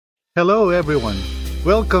Hello, everyone.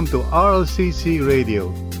 Welcome to RLCC Radio,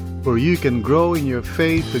 where you can grow in your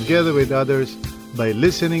faith together with others by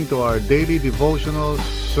listening to our daily devotionals,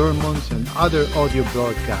 sermons, and other audio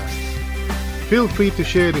broadcasts. Feel free to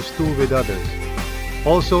share this tool with others.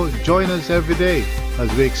 Also, join us every day as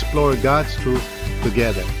we explore God's truth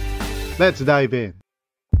together. Let's dive in.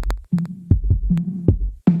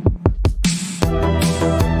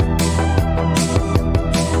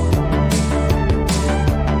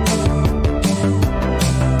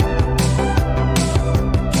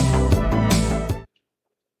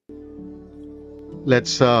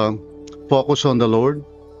 Let's focus on the Lord.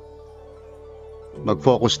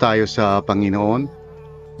 Mag-focus tayo sa Panginoon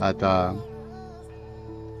at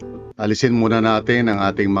alisin muna natin ang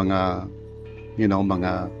ating mga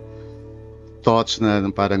mga thoughts na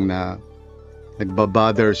parang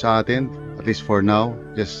nagbabother sa atin. At least for now,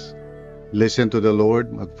 just listen to the Lord.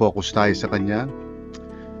 Mag-focus tayo sa Kanya.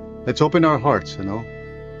 Let's open our hearts,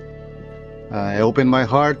 I open my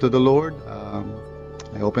heart to the Lord.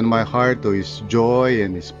 I open my heart to His joy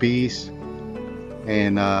and His peace.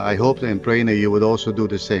 And I hope and pray that you would also do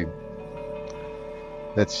the same.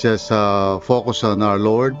 Let's just focus on our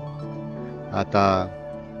Lord at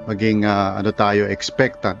maging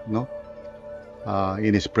expectant,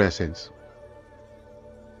 in His presence.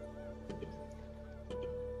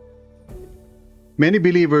 Many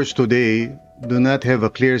believers today do not have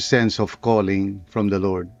a clear sense of calling from the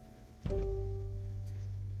Lord.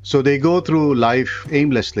 So they go through life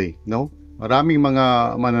aimlessly, Maraming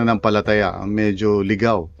mga mananampalataya ang medyo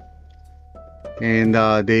ligaw. And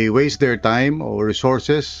they waste their time or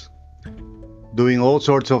resources doing all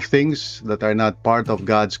sorts of things that are not part of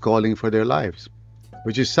God's calling for their lives.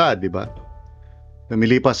 Which is sad, di ba?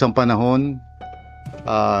 Lumilipas ang panahon,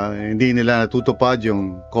 hindi nila natutupad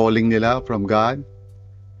yung calling nila from God.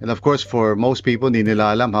 And of course, for most people, hindi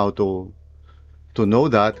nila alam how to know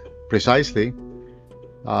that precisely.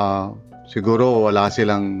 Siguro wala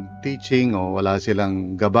silang teaching o wala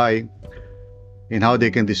silang gabay in how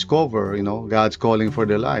they can discover, God's calling for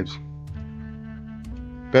their lives.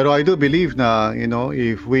 Pero I do believe na,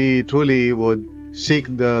 if we truly would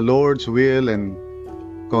seek the Lord's will and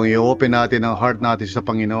kung i-open natin ang heart natin sa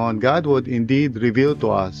Panginoon, God would indeed reveal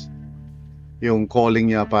to us yung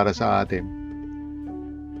calling niya para sa atin.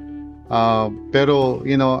 Pero,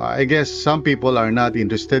 I guess some people are not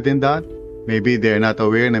interested in that. Maybe they're not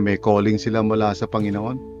aware na may calling sila mula sa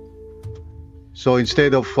Panginoon. So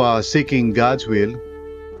instead of seeking God's will,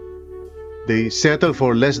 they settle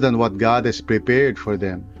for less than what God has prepared for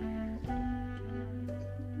them.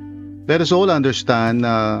 Let us all understand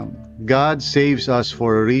God saves us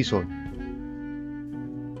for a reason.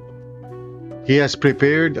 He has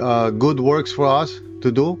prepared good works for us to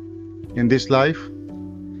do in this life.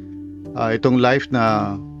 Itong life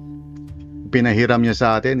na pinahiram niya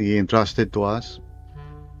sa atin, He entrusted to us,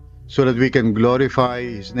 so that we can glorify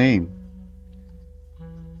His name.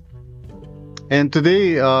 And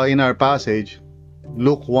today, in our passage,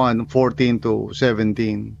 Luke 1:14 to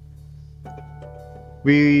 17,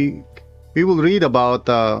 we will read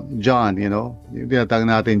about John, yung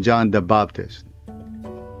tinatawag natin John the Baptist.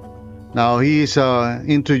 Now, he is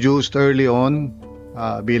introduced early on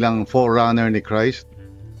bilang forerunner ni Christ.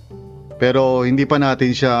 Pero hindi pa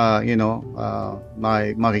natin siya,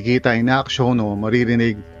 makikita in action o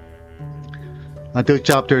maririnig until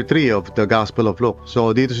chapter 3 of the Gospel of Luke.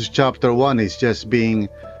 So dito sa chapter 1 is just being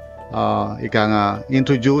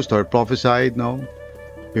introduced or prophesied,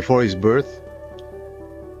 before his birth.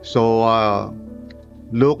 So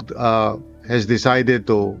Luke has decided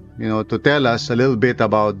to tell us a little bit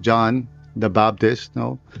about John the Baptist,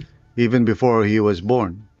 even before he was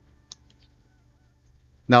born.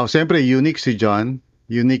 Now, siyempre, unique si John.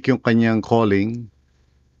 Unique yung kanyang calling.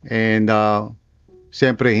 And,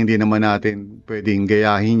 siyempre, hindi naman natin pwedeng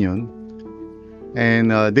gayahin yun. And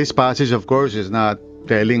this passage, of course, is not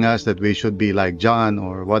telling us that we should be like John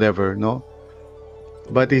or whatever,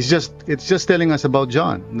 But it's just telling us about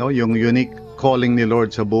John, yung unique calling ni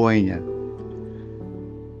Lord sa buhay niya.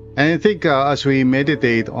 And I think as we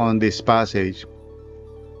meditate on this passage,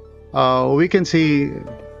 we can see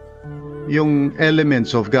yung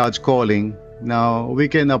elements of God's calling. Now, we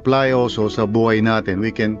can apply also sa buhay natin.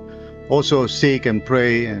 We can also seek and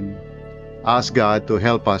pray and ask God to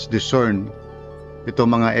help us discern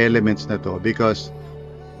itong mga elements na to. Because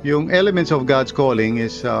yung elements of God's calling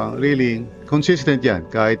is really consistent yan.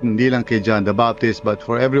 Kahit hindi lang kay John the Baptist, but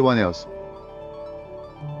for everyone else.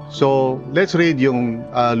 So, let's read yung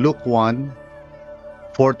Luke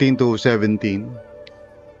 1:14 to 17.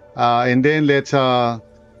 And then let's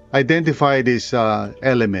identify these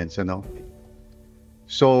elements,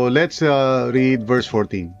 So let's read verse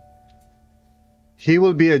 14. He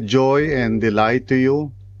will be a joy and delight to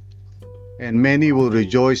you, and many will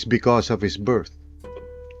rejoice because of his birth.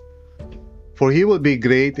 For he will be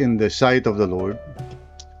great in the sight of the Lord.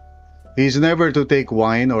 He is never to take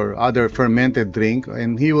wine or other fermented drink,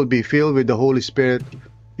 and he will be filled with the Holy Spirit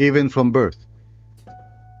even from birth.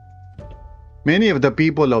 Many of the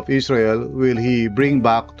people of Israel will he bring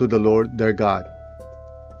back to the Lord their God.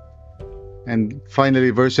 And finally,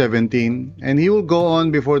 verse 17, and he will go on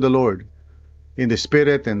before the Lord in the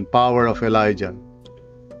spirit and power of Elijah,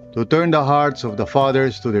 to turn the hearts of the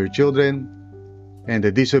fathers to their children, and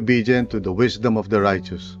the disobedient to the wisdom of the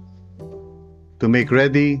righteous, to make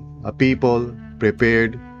ready a people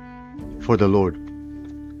prepared for the Lord.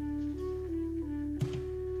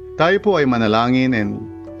 Tayo po ay manalangin, and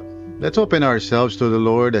let's open ourselves to the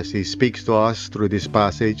Lord as He speaks to us through this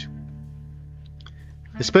passage,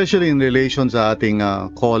 especially in relation sa ating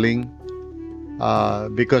calling,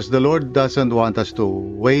 because the Lord doesn't want us to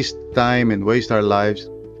waste time and waste our lives.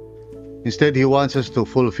 Instead, He wants us to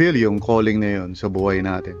fulfill yung calling na yun sa buhay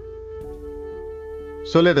natin.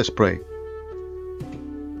 So let us pray.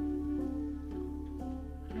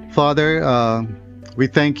 Father, we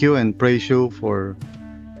thank you and praise you for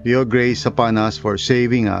your grace upon us, for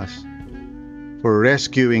saving us, for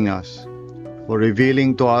rescuing us, for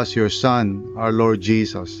revealing to us your Son, our Lord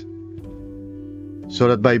Jesus, so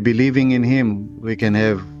that by believing in Him, we can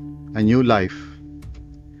have a new life.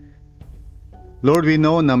 Lord, we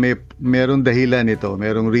know na merong dahilan ito,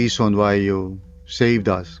 merong reason why you saved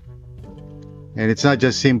us. And it's not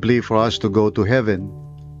just simply for us to go to heaven,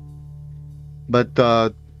 but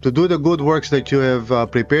to do the good works that you have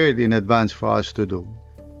prepared in advance for us to do.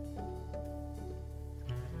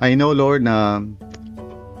 I know, Lord, na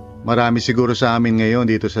marami siguro sa amin ngayon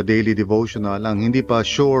dito sa daily devotional ang hindi pa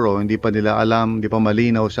sure o hindi pa nila alam, hindi pa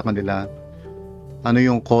malinaw sa kanila ano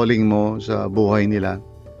yung calling mo sa buhay nila.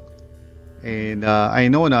 And I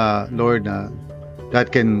know na, Lord, na that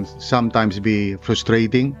can sometimes be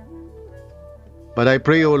frustrating. But I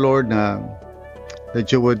pray, O Lord, that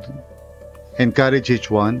you would encourage each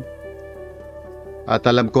one. At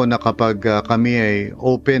alam ko na kapag kami ay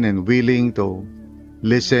open and willing to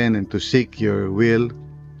listen and to seek your will,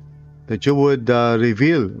 that you would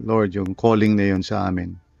reveal, Lord, yung calling na yun sa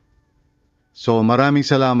amin. So maraming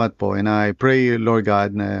salamat po, and I pray, Lord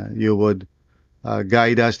God, na you would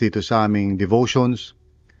guide us dito sa aming devotions,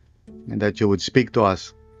 and that you would speak to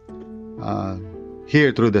us here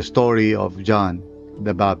through the story of John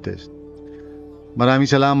the Baptist. Maraming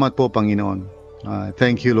salamat po, Panginoon.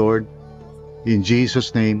 Thank you, Lord. In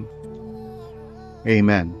Jesus' name,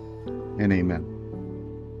 amen and amen.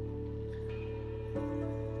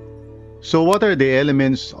 So what are the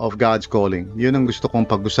elements of God's calling? Yun ang gusto kong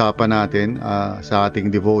pag-usapan natin sa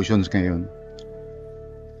ating devotions ngayon.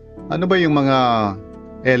 Ano ba yung mga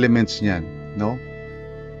elements niyan, no?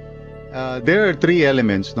 There are three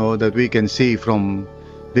elements, no, that we can see from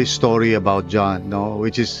this story about John, no,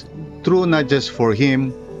 which is true not just for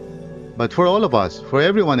him, but for all of us, for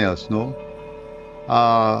everyone else, no?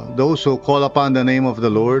 Those who call upon the name of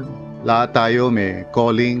the Lord, lahat tayo may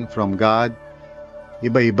calling from God.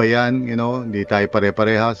 Iba-iba yan, hindi tayo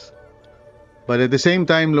pare-parehas. But at the same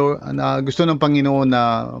time, Lord, gusto ng Panginoon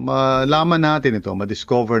na malaman natin ito,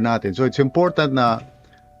 ma-discover natin. So it's important na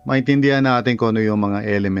maintindihan natin kung ano yung mga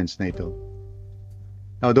elements na ito.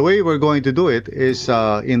 Now, the way we're going to do it is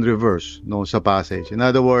in reverse, no, sa passage. In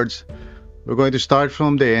other words, we're going to start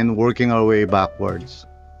from the end, working our way backwards.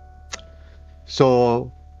 So,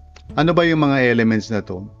 ano ba yung mga elements na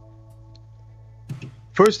to?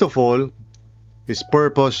 First of all, is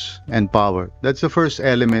purpose and power. That's the first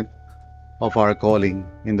element of our calling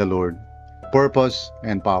in the Lord. Purpose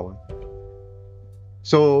and power.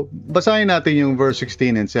 So, basahin natin yung verse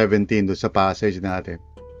 16 and 17 do sa passage natin.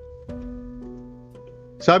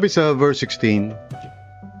 Sabi sa verse 16,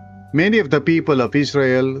 many of the people of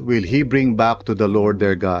Israel will he bring back to the Lord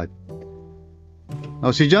their God.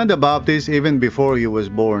 Now, si John the Baptist, even before he was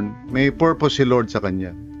born, may purpose si Lord sa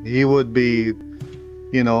kanya. He would be,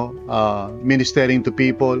 ministering to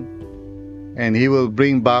people, and he will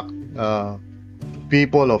bring back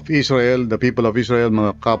people of Israel, the people of Israel,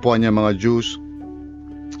 mga kapwa niya, mga Jews,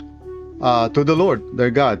 to the Lord,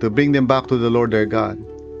 their God, to bring them back to the Lord, their God.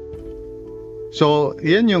 So,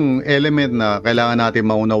 yan yung element na kailangan natin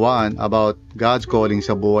maunawaan about God's calling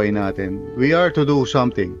sa buhay natin. We are to do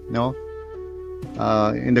something,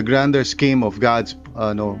 in the grander scheme of God's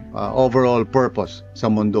overall purpose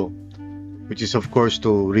sa mundo, which is of course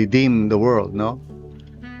to redeem the world,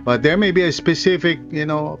 But there may be a specific,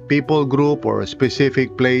 people group or a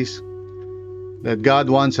specific place that God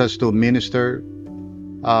wants us to minister,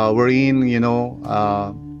 wherein,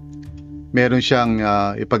 meron siyang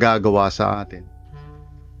ipagagawa sa atin.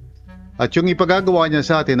 At yung ipagagawa niya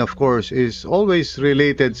sa atin, of course, is always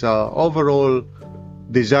related sa overall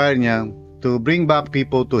desire niya to bring back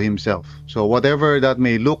people to Himself. So whatever that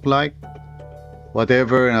may look like,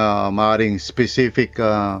 whatever maaaring specific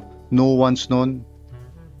nuance nun,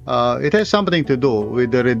 it has something to do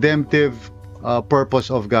with the redemptive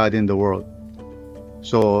purpose of God in the world.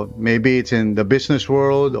 So maybe it's in the business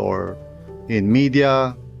world or in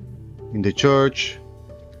media, in the church.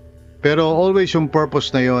 Pero always yung purpose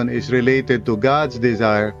na yon is related to God's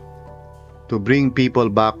desire to bring people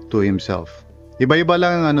back to Himself. Iba-iba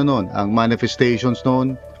lang ang ang manifestations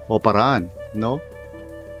nun o paraan, no?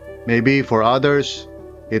 Maybe for others,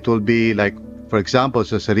 it will be like, for example,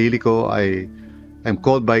 sa sarili ko, I'm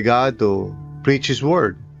called by God to preach His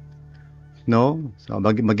Word. No? So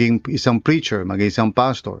maging isang preacher, maging isang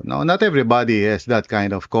pastor. Now, not everybody has that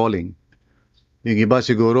kind of calling. Yung iba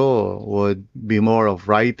siguro would be more of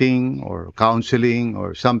writing or counseling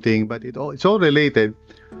or something, but it's all related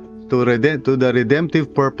to the redemptive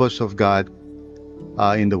purpose of God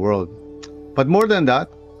in the world. But more than that,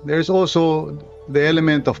 there's also the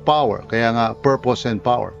element of power. Kaya nga, purpose and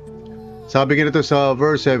power. Sabi ganito sa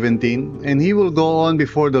verse 17, "And he will go on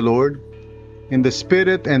before the Lord in the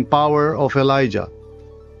spirit and power of Elijah."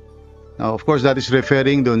 Now, of course, that is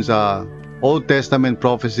referring dun sa Old Testament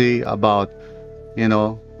prophecy about,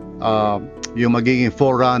 yung magiging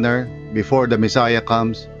forerunner before the Messiah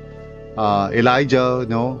comes. Elijah,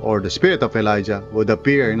 or the spirit of Elijah would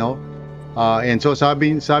appear, and so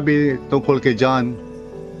sabi tungkol kay John,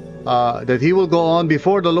 that he will go on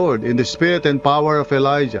before the Lord in the spirit and power of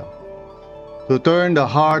Elijah to turn the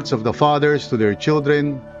hearts of the fathers to their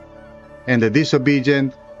children and the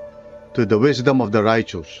disobedient to the wisdom of the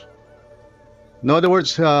righteous. In other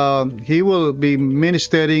words, he will be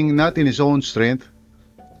ministering not in his own strength,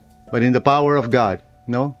 but in the power of God.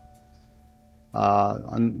 Ang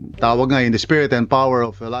tawag nga in the spirit and power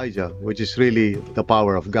of Elijah, which is really the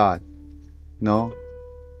power of God.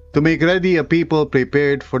 To make ready a people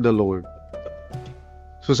prepared for the Lord.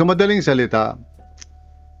 So sa madaling salita,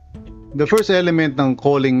 the first element ng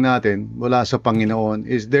calling natin mula sa Panginoon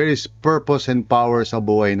is there is purpose and power sa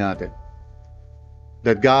buhay natin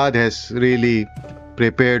that God has really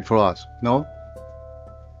prepared for us,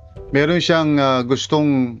 Meron siyang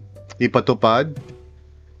gustong ipatupad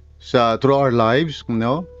through our lives,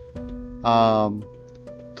 through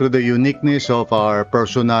the uniqueness of our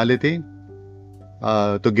personality,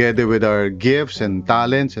 together with our gifts and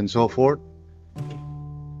talents and so forth.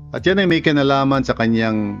 At yan ay may kinalaman sa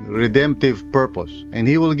kanyang redemptive purpose, and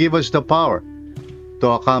He will give us the power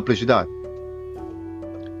to accomplish that.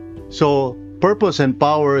 So, purpose and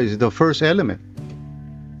power is the first element.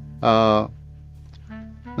 Now,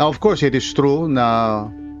 of course, it is true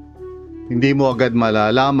na hindi mo agad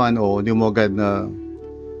malalaman o hindi mo agad na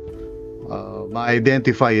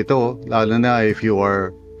ma-identify ito, lalo na if you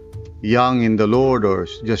are young in the Lord or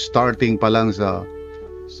just starting pa lang sa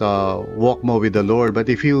walk mo with the Lord. But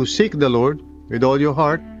if you seek the Lord with all your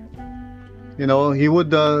heart, He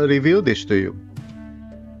would reveal this to you.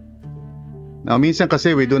 Now, minsan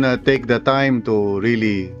kasi we do not take the time to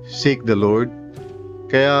really seek the Lord.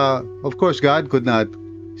 Kaya, of course, God could not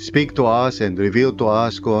speak to us and reveal to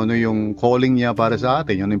us kung ano yung calling niya para sa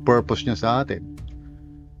atin, yung purpose niya sa atin.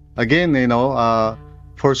 Again,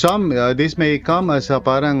 for some, this may come as a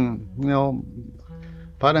parang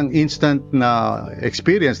instant na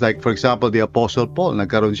experience. Like, for example, the Apostle Paul,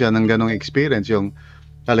 nagkaroon siya ng ganong experience, yung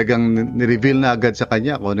talagang ni-reveal na agad sa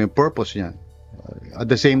kanya kung ano yung purpose niya. At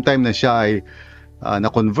the same time na siya ay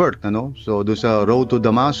na-convert, So, doon sa road to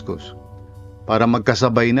Damascus, para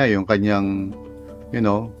magkasabay na yung kanyang,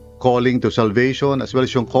 calling to salvation, as well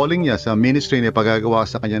as yung calling niya sa ministry na pagagawa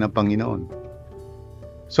sa kanya ng Panginoon.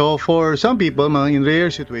 So, for some people, in rare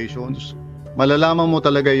situations, malalaman mo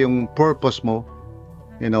talaga yung purpose mo,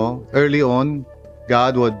 early on,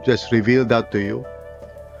 God would just reveal that to you.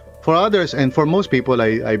 For others, and for most people,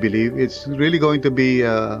 I believe, it's really going to be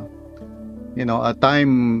a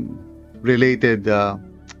time-related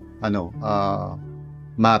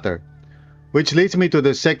matter. Which leads me to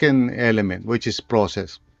the second element, which is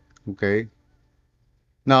process. Okay?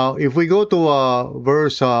 Now, if we go to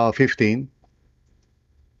verse 15,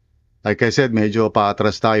 like I said, medyo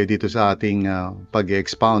paatras tayo dito sa ating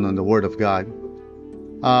pag-expound on the Word of God.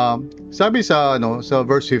 Sabi sa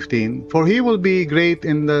verse 15, "For he will be great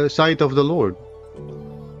in the sight of the Lord."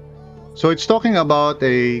 So it's talking about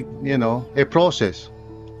a process.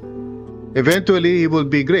 Eventually, he will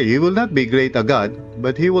be great. He will not be great agad,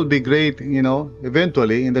 but he will be great,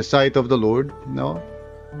 eventually in the sight of the Lord,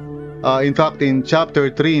 In fact, in chapter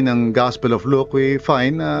 3 ng Gospel of Luke, we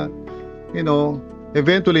find,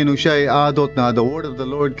 eventually nung siya ay adult na, the word of the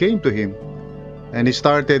Lord came to him. And he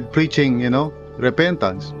started preaching,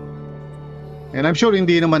 repentance. And I'm sure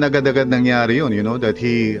hindi naman agad-agad nangyari yun, that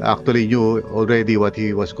he actually knew already what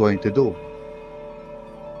he was going to do.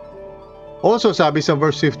 Also, sabi sa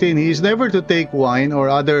verse 15, he is never to take wine or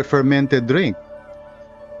other fermented drink.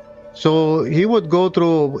 So, he would go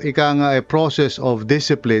through, a process of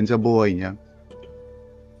discipline sa buhay niya.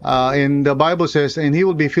 And the Bible says, and he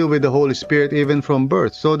will be filled with the Holy Spirit even from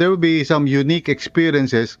birth. So, there will be some unique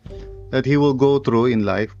experiences that he will go through in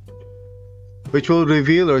life, which will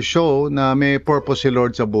reveal or show na may purpose si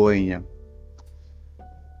Lord sa buhay niya.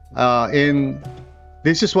 And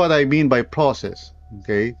this is what I mean by process.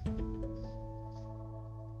 Okay?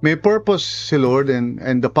 May purpose si Lord, and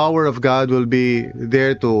the power of God will be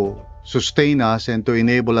there to sustain us and to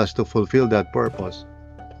enable us to fulfill that purpose.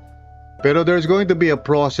 Pero there's going to be a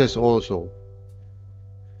process also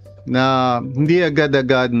na hindi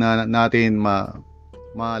agad-agad na natin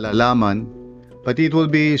malalaman, but it will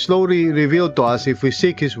be slowly revealed to us if we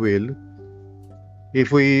seek His will, if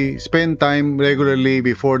we spend time regularly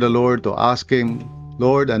before the Lord to ask Him,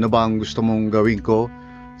 Lord, ano ba ang gusto mong gawin ko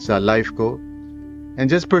sa life ko? And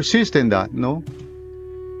just persist in that,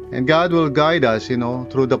 And God will guide us,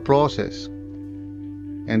 through the process.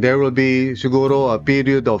 And there will be siguro a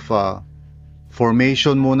period of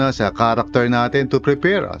formation muna sa character natin to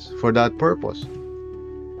prepare us for that purpose.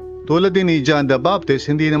 Tulad din ni John the Baptist,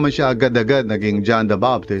 hindi naman siya agad-agad naging John the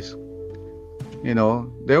Baptist.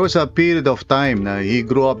 There was a period of time na he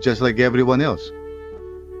grew up just like everyone else.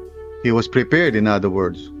 He was prepared, in other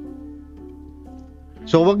words.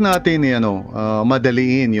 So wag natin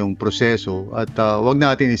madaliin yung proseso at wag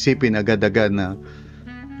natin isipin agad-agad na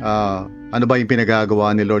ano ba yung pinagagawa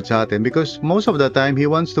ni Lord sa atin, because most of the time He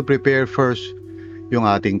wants to prepare first yung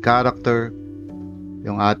ating character,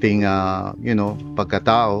 yung ating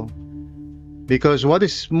pagkatao, because what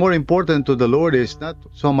is more important to the Lord is not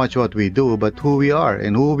so much what we do but who we are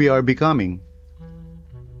and who we are becoming.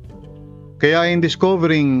 Kaya in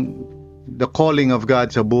discovering the calling of God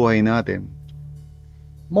sa buhay natin,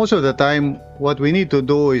 most of the time, what we need to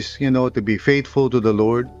do is, to be faithful to the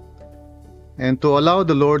Lord and to allow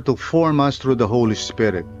the Lord to form us through the Holy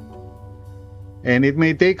Spirit. And it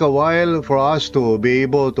may take a while for us to be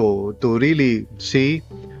able to really see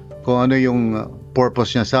kung ano yung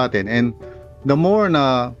purpose niya sa atin. And the more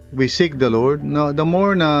na we seek the Lord, the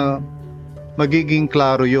more na magiging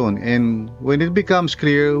klaro yun. And when it becomes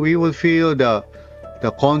clear, we will feel the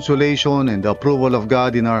consolation and the approval of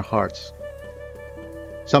God in our hearts.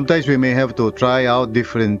 Sometimes we may have to try out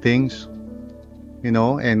different things,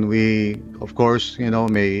 and we, of course,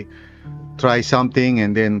 may try something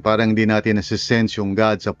and then parang di natin nasisense yung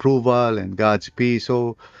God's approval and God's peace.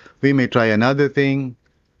 So we may try another thing,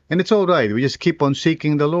 and it's all right. We just keep on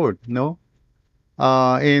seeking the Lord,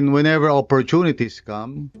 and whenever opportunities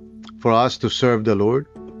come for us to serve the Lord,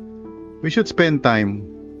 we should spend time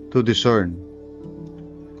to discern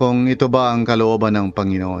kung ito ba ang kalooban ng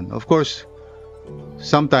Panginoon. Of course,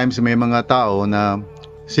 sometimes may mga tao na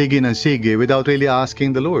sige ng sige without really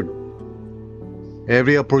asking the Lord.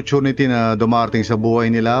 Every opportunity na dumarting sa buhay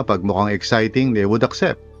nila, pag mukhang exciting, they would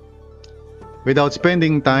accept without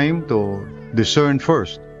spending time to discern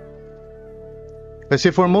first. Kasi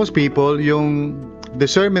for most people, yung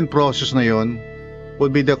discernment process na yon would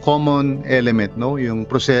be the common element, yung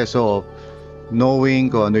proseso of knowing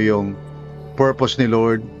kung ano yung purpose ni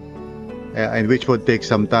Lord, and which would take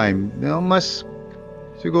some time.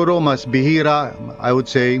 Siguro mas bihira, I would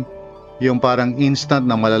say, yung parang instant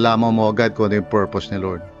na malalaman mo agad kung ano yung purpose ni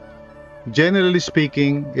Lord. Generally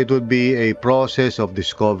speaking, it would be a process of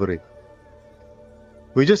discovery.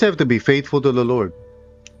 We just have to be faithful to the Lord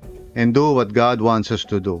and do what God wants us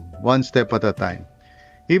to do, one step at a time.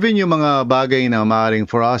 Even yung mga bagay na maaaring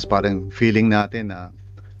for us, parang feeling natin na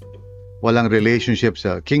walang relationship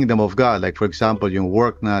sa kingdom of God, like for example, yung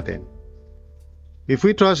work natin. If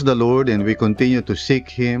we trust the Lord and we continue to seek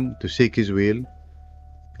Him, to seek His will,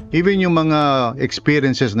 even yung mga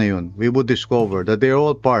experiences na yun, we would discover that they're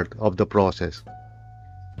all part of the process.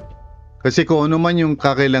 Kasi kung ano man yung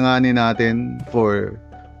kakailanganin natin for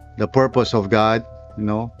the purpose of God,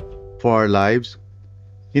 for our lives,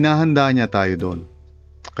 hinahanda niya tayo doon.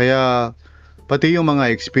 Kaya pati yung mga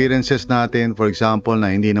experiences natin, for example,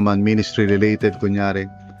 na hindi naman ministry related, kunyari,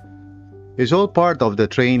 is all part of the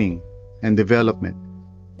training and development.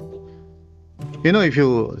 If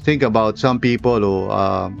you think about some people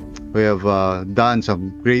who have done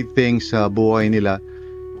some great things sa buhay nila,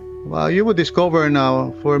 You would discover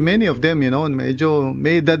now, for many of them, medyo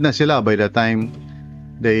may edad na sila by the time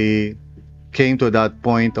they came to that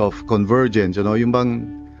point of convergence, yung bang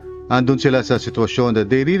andun sila sa sitwasyon that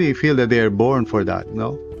they really feel that they are born for that,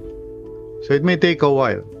 So it may take a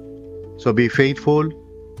while. So be faithful,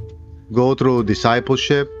 go through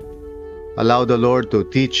discipleship, allow the Lord to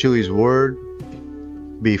teach you His Word,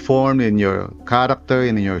 be formed in your character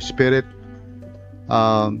and in your spirit,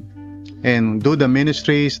 and do the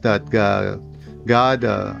ministries that God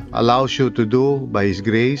allows you to do by His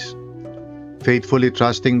grace, faithfully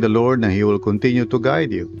trusting the Lord na He will continue to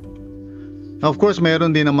guide you. Now, of course,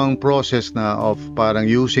 meron din namang process na of parang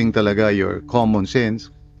using talaga your common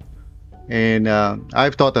sense. And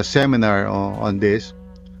I've taught a seminar on this,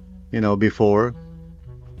 before.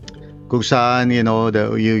 Kung saan,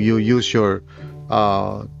 you use your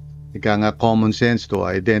common sense to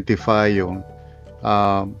identify yung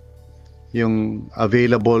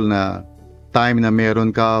available na time na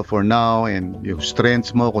meron ka for now, and yung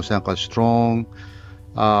strengths mo kung saan ka strong,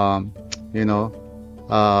 and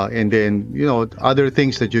then other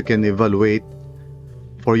things that you can evaluate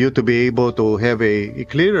for you to be able to have a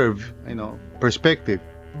clearer perspective.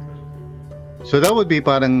 So that would be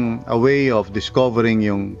parang a way of discovering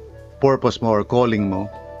yung purpose mo or calling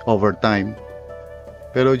mo over time.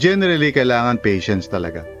 Pero generally, kailangan patience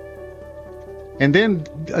talaga. And then,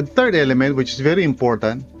 a third element, which is very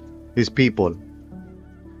important, is people.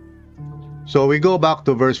 So we go back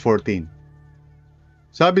to verse 14.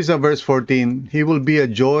 Sabi sa verse 14, He will be a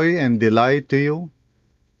joy and delight to you,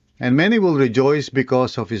 and many will rejoice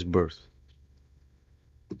because of His birth.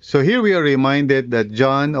 So here we are reminded that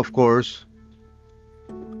John, of course,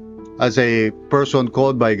 as a person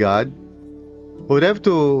called by God, would have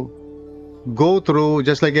to go through,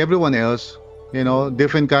 just like everyone else,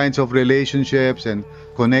 different kinds of relationships and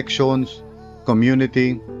connections,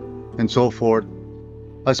 community, and so forth.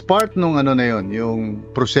 As part nung yung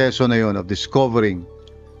proseso na yun of discovering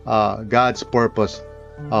God's purpose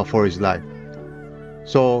for his life.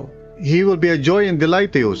 So, He will be a joy and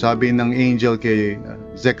delight to you, sabi ng angel kay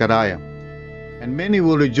Zechariah. And many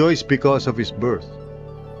will rejoice because of his birth.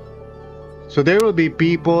 So there will be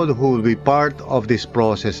people who will be part of this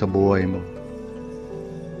process sa buhay mo.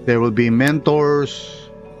 There will be mentors,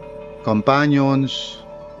 companions,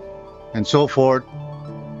 and so forth,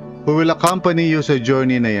 who will accompany you sa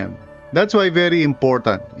journey na yan. That's why very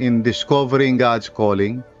important in discovering God's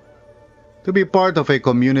calling to be part of a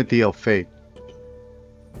community of faith.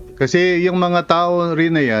 Kasi yung mga tao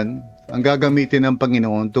rin na yan, ang gagamitin ng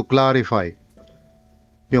Panginoon to clarify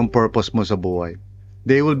yung purpose mo sa buhay.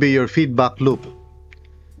 They will be your feedback loop.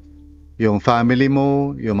 Yung family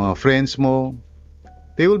mo, yung mga friends mo,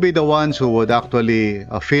 they will be the ones who would actually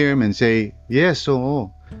affirm and say, yes,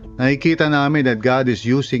 oo, nakikita namin that God is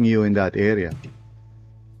using you in that area.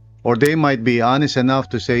 Or they might be honest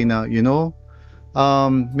enough to say na,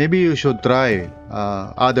 maybe you should try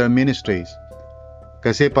other ministries.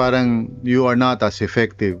 Kasi parang you are not as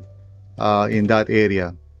effective in that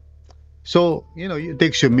area. So, it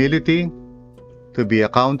takes humility to be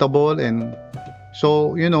accountable, and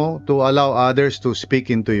so, to allow others to speak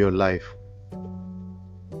into your life.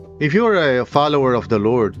 If you're a follower of the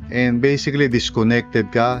Lord and basically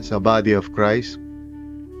disconnected ka sa body of Christ,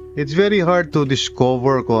 it's very hard to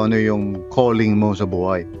discover kung ano yung calling mo sa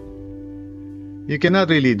buhay. You cannot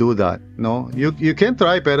really do that, no? You can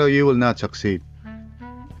try, pero you will not succeed.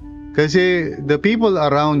 Kasi the people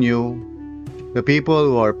around you, the people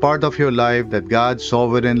who are part of your life that God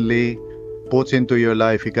sovereignly puts into your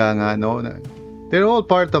life, they're all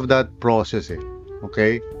part of that process,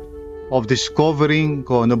 okay? Of discovering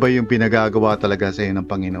kung ano ba yung pinagagawa talaga sa iyo ng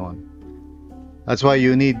Panginoon. That's why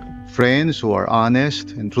you need friends who are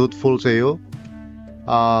honest and truthful sa iyo,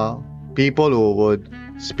 people who would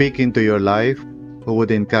speak into your life, who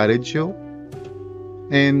would encourage you.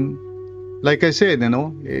 And like I said,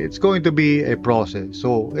 it's going to be a process.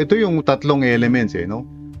 So, ito yung tatlong elements,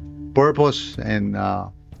 purpose and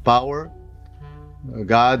power.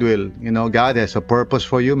 God has a purpose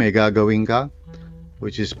for you, may gagawin ka,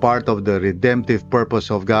 which is part of the redemptive purpose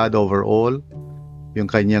of God overall, yung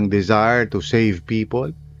kanyang desire to save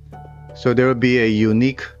people. So, there will be a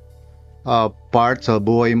unique part sa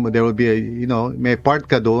buhay mo. There will be may part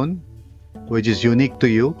ka doon, which is unique to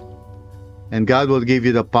you. And God will give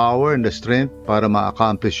you the power and the strength para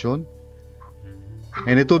ma-accomplish yun.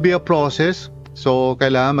 And it will be a process. So,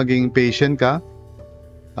 kailangan maging patient ka.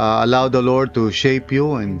 Allow the Lord to shape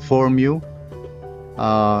you and form you.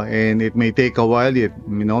 And it may take a while.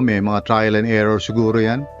 May mga trial and error siguro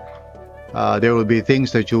yan. There will be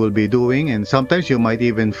things that you will be doing. And sometimes you might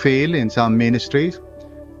even fail in some ministries.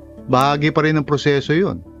 bahagi pa rin ng proseso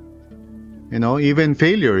yun. Even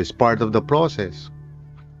failure is part of the process.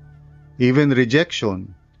 Even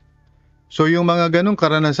rejection. So yung mga ganong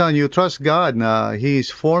karanasan, you trust God na He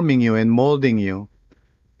is forming you and molding you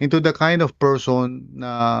into the kind of person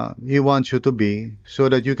na He wants you to be so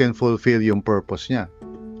that you can fulfill yung purpose niya.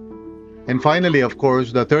 And finally, of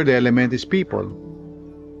course, the third element is people.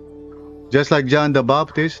 Just like John the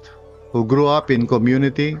Baptist, who grew up in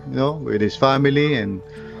community, with his family and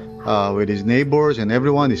with his neighbors and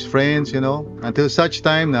everyone, his friends, until such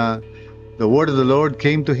time na the word of the Lord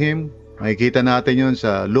came to him. Makikita natin yun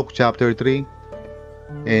sa Luke chapter 3.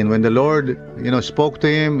 And when the Lord, spoke to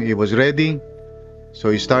him, he was ready.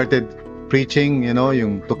 So he started preaching,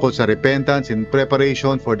 yung tungkol sa repentance in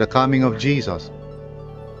preparation for the coming of Jesus.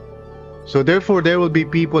 So therefore, there will be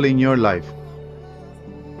people in your life.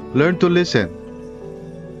 Learn to listen.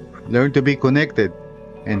 Learn to be connected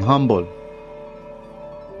and humble.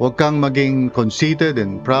 Huwag kang maging conceited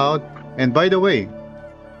and proud. And by the way,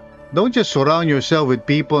 don't just surround yourself with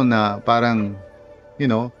people na parang,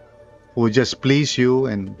 who just please you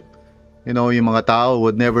and, yung mga tao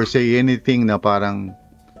would never say anything na parang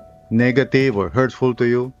negative or hurtful to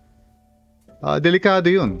you. Delikado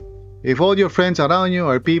yun. If all your friends around you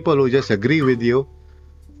are people who just agree with you,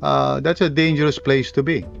 that's a dangerous place to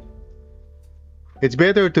be. It's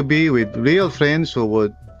better to be with real friends who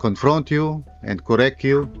would confront you and correct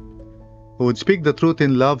you, who would speak the truth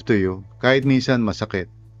in love to you, kahit minsan masakit.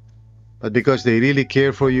 But because they really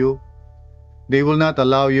care for you, they will not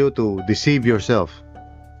allow you to deceive yourself.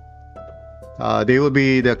 They will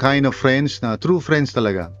be the kind of friends na true friends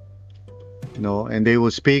talaga. And they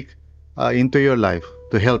will speak into your life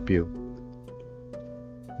to help you.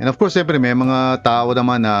 And of course, siyempre may mga tao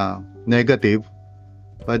naman na negative,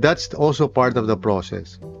 but that's also part of the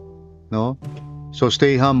process. So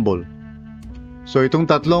stay humble. So itong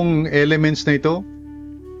tatlong elements na ito,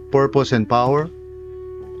 purpose and power,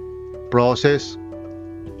 process,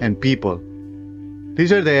 and people.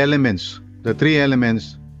 These are the elements, the three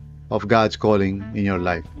elements of God's calling in your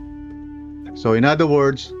life. So in other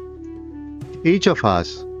words, each of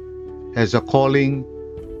us has a calling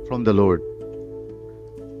from the Lord.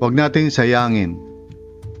 Huwag natin sayangin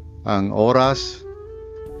ang oras.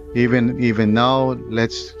 Even now,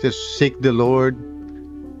 let's just seek the Lord.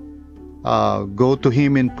 Go to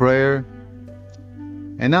Him in prayer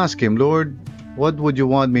and ask Him, Lord, what would you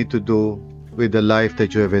want me to do with the life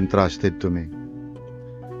that you have entrusted to me?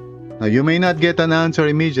 Now, you may not get an answer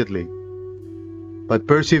immediately, but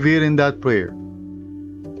persevere in that prayer.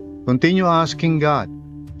 Continue asking God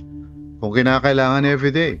kung kinakailangan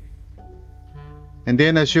every day. And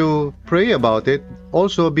then as you pray about it,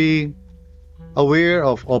 also be aware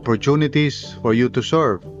of opportunities for you to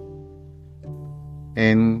serve.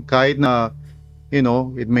 And kahit na,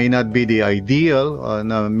 it may not be the ideal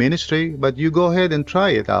na ministry, but you go ahead and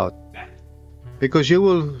try it out. Because you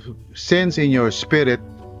will sense in your spirit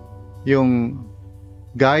yung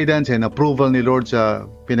guidance and approval ni Lord sa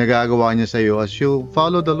pinagagawa niya sa iyo as you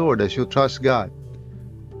follow the Lord, as you trust God.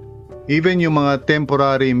 Even yung mga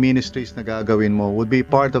temporary ministries na gagawin mo would be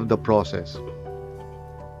part of the process.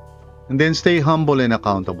 And then stay humble and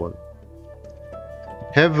accountable.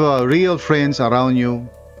 Have real friends around you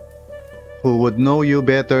who would know you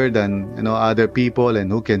better than other people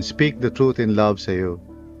and who can speak the truth in love sa you.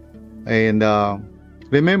 And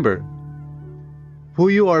remember, who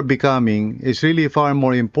you are becoming is really far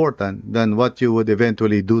more important than what you would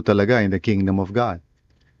eventually do talaga in the kingdom of God.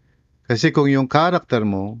 Kasi kung yung character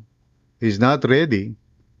mo is not ready,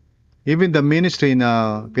 even the ministry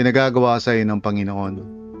na pinagagawa sa iyo ng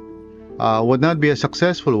Panginoon would not be a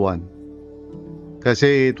successful one.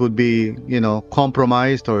 Kasi it would be,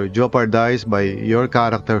 compromised or jeopardized by your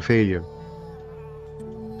character failure.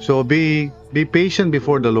 So be patient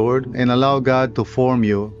before the Lord and allow God to form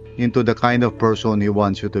you into the kind of person He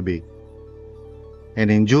wants you to be.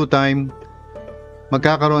 And in due time,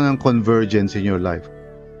 magkakaroon ng convergence in your life.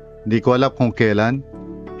 Hindi ko alam kung kailan.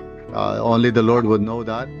 Only the Lord would know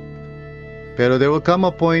that. Pero there will come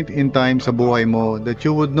a point in time sa buhay mo that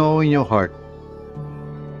you would know in your heart,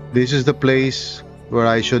 this is the place where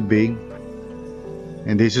I should be,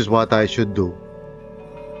 and this is what I should do.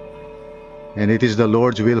 And it is the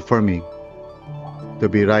Lord's will for me to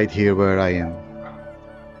be right here where I am.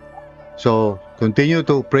 So continue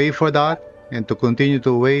to pray for that and to continue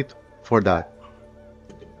to wait for that.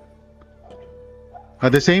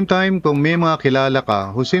 At the same time, kung may mga kilala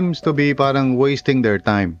ka who seems to be parang wasting their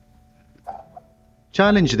time,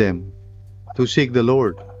 challenge them to seek the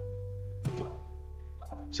Lord.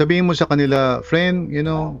 Sabihin mo sa kanila, friend,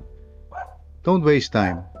 don't waste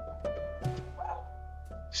time.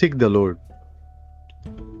 seek the Lord.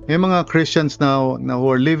 May mga Christians now na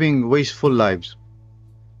who are living wasteful lives.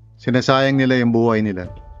 Sinasayang nila yung buhay nila.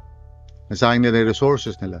 Nasayang nila yung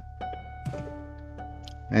resources nila.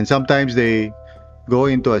 And sometimes they go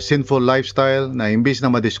into a sinful lifestyle na imbis na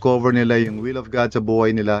ma-discover nila yung will of God sa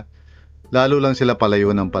buhay nila, lalo lang sila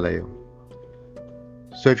palayo ng palayo.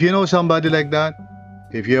 So if you know somebody like that,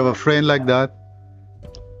 if you have a friend like that,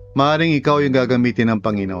 maaaring ikaw yung gagamitin ng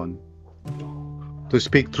Panginoon to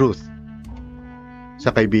speak truth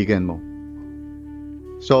sa kaibigan mo.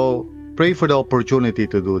 So, pray for the opportunity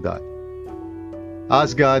to do that.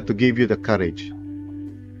 Ask God to give you the courage.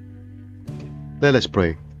 Let us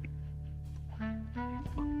pray.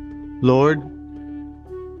 Lord,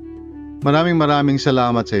 maraming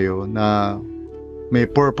salamat sa iyo na may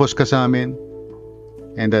purpose ka sa amin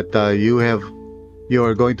and that you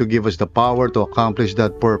are going to give us the power to accomplish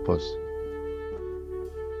that purpose.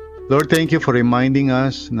 Lord, thank you for reminding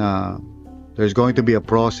us na there's going to be a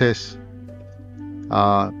process,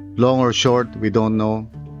 long or short, we don't know.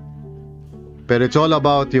 But it's all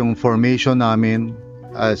about yung formation namin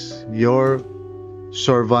as your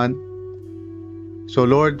servant. So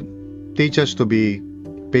Lord, teach us to be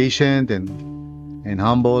patient and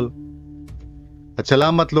humble. At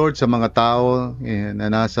salamat Lord sa mga tao na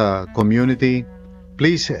nasa community.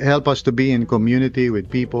 Please help us to be in community with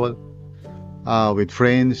people, with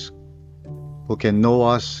friends who can know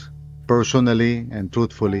us personally and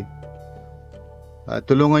truthfully.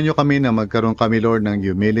 Tulungan nyo kami na magkaroon kami Lord ng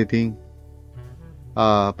humility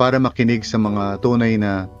para makinig sa mga tunay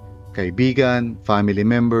na kaibigan, family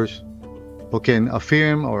members who can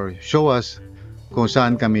affirm or show us kung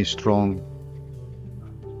saan kami strong.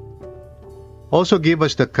 Also give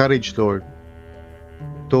us the courage, Lord,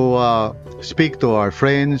 to speak to our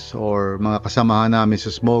friends or mga kasamahan namin sa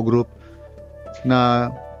small group na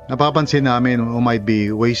napapansin namin who might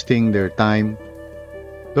be wasting their time.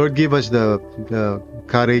 Lord, give us the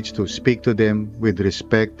courage to speak to them with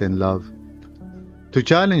respect and love, to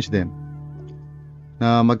challenge them,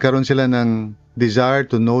 na magkaroon sila ng desire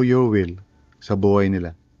to know your will sa buhay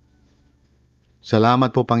nila.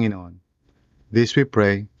 Salamat po, Panginoon. This we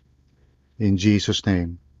pray in Jesus'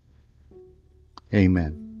 name.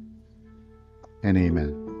 Amen and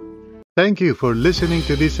amen. Thank you for listening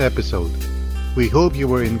to this episode. We hope you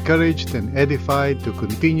were encouraged and edified to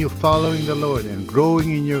continue following the Lord and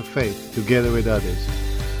growing in your faith together with others.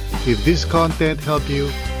 If this content helped you,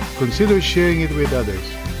 consider sharing it with others.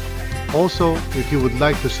 Also, if you would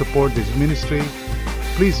like to support this ministry,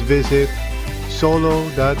 please visit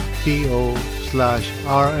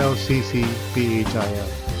solo.to/RLCCPHIL.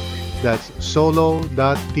 That's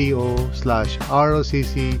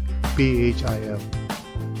solo.to/RLCCPHIL.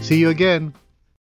 See you again.